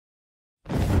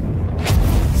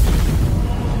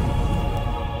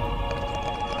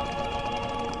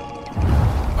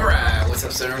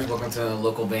up, Stoners? Welcome to the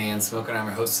local band Smokeout. I'm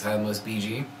your host, Most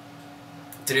BG.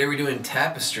 Today we're doing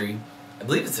Tapestry. I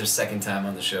believe it's their second time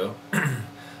on the show.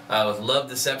 With Love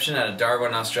Deception out of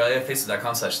Darwin, Australia.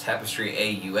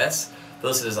 Facebook.com/TapestryAUS.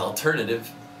 Listed as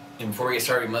alternative. And before we get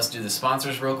started, we must do the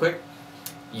sponsors real quick.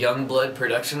 Youngblood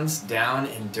Productions, Down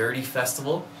and Dirty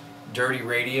Festival, Dirty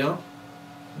Radio.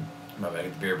 My bad, I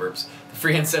get the beer burps. The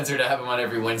Free Uncensored, I have them on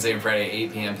every Wednesday and Friday at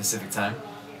 8 p.m. Pacific Time.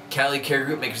 Cali Care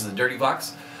Group, makers of the Dirty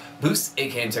Box. Boost,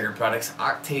 aka Integra Products.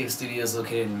 Octave Studios,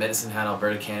 located in Medicine Hat,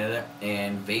 Alberta, Canada.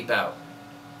 And Vape Out.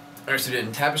 Our student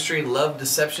in Tapestry, Love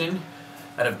Deception,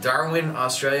 out of Darwin,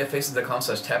 Australia.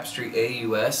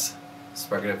 Facebook.com/TapestryAUS.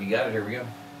 Spark it up, you got it, here we go.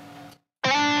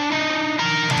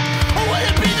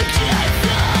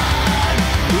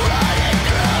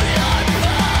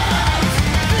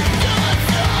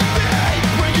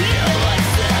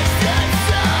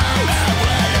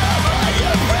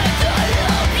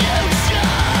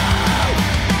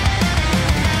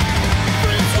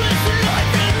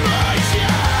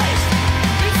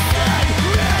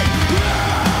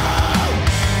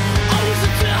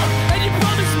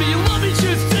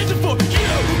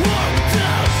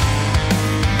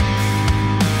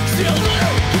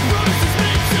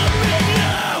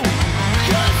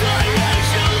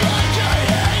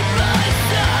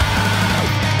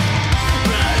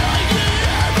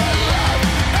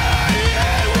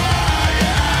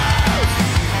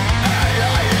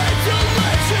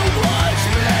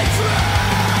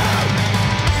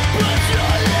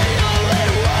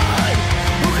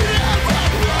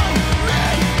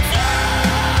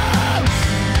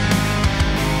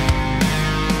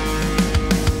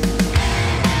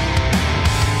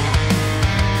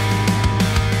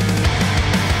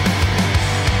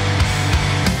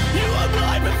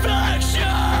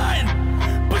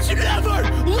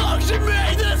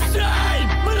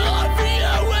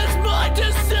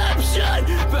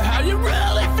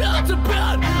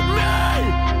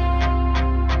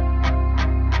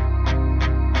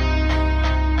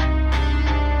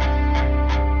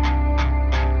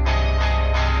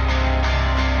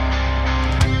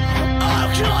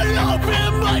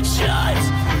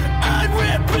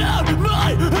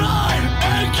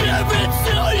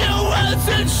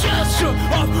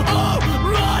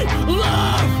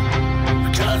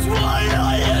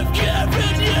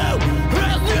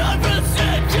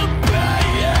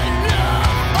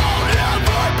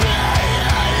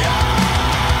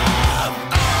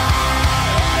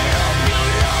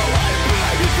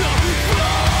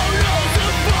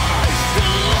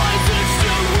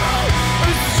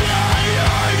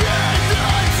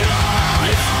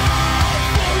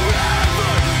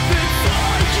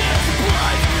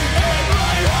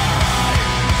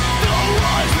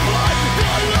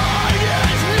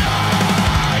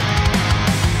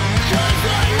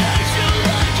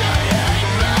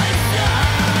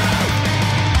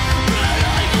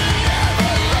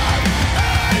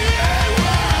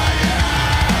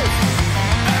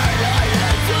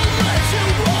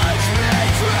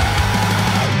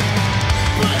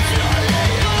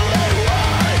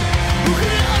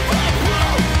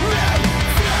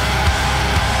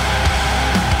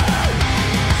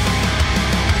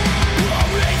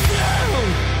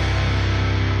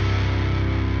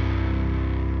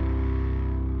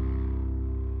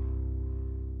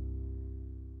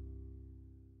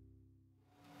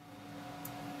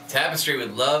 Tapestry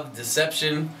with Love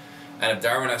Deception out of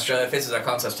Darwin, Australia.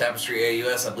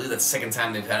 Facebook.com/TapestryAUS. I believe that's the second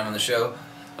time they've had him on the show.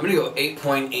 I'm gonna go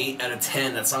 8.8 out of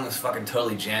 10. That song was fucking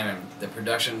totally jamming. The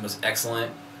production was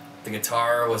excellent. The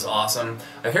guitar was awesome.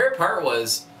 My favorite part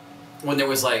was when there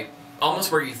was like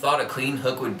almost where you thought a clean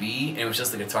hook would be, and it was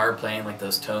just the guitar playing like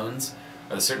those tones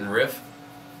or a certain riff.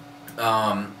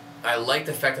 I like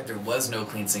the fact that there was no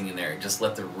clean singing there. Just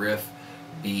let the riff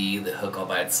be the hook all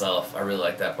by itself. I really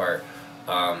like that part.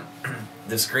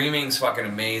 The screaming's fucking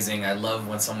amazing. I love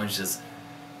when someone's just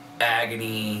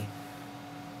agony,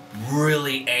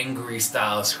 really angry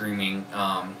style screaming.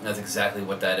 That's exactly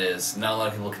what that is. Not a lot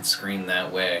of people can scream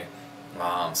that way.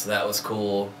 So that was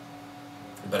cool.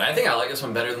 But I think I like this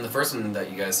one better than the first one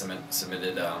that you guys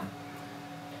submitted.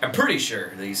 I'm pretty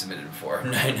sure that you submitted before.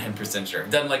 I'm 99% sure.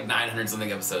 I've done like 900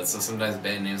 something episodes, so sometimes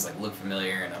band names like look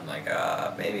familiar, and I'm like,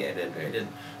 maybe I did, maybe I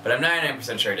didn't. But I'm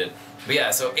 99% sure I did. But yeah,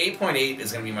 so 8.8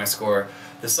 is going to be my score.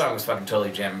 This song was fucking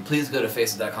totally jamming. Please go to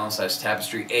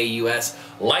Facebook.com/TapestryAUS.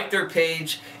 Like their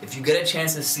page. If you get a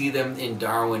chance to see them in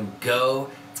Darwin, go.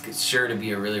 It's sure to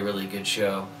be a really, really good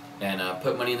show. And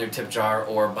put money in their tip jar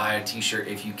or buy a t-shirt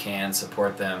if you can.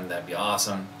 Support them. That'd be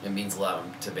awesome. It means a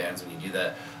lot to bands when you do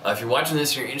that. If you're watching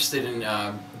this, you're interested in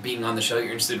being on the show,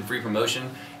 you're interested in free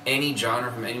promotion, any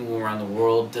genre from anywhere around the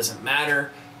world, doesn't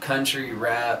matter. country,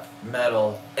 rap,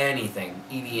 metal, anything,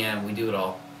 EDM, we do it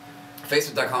all.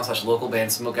 Facebook.com/localband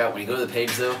Smokeout. When you go to the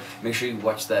page though, make sure you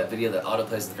watch that video that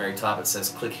autoplays at the very top. It says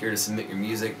click here to submit your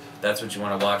music. That's what you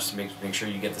want to watch. Make sure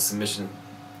you get the submission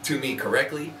to me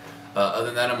correctly. Other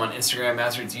than that, I'm on Instagram,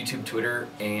 Masters, YouTube, Twitter,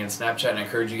 and Snapchat, and I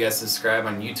encourage you guys to subscribe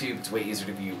on YouTube. It's way easier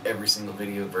to view every single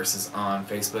video versus on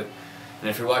Facebook. And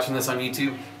if you're watching this on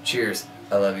YouTube, cheers.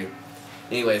 I love you.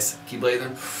 Anyways, keep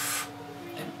blazing,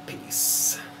 and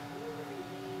peace.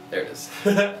 There it is.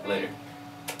 Later.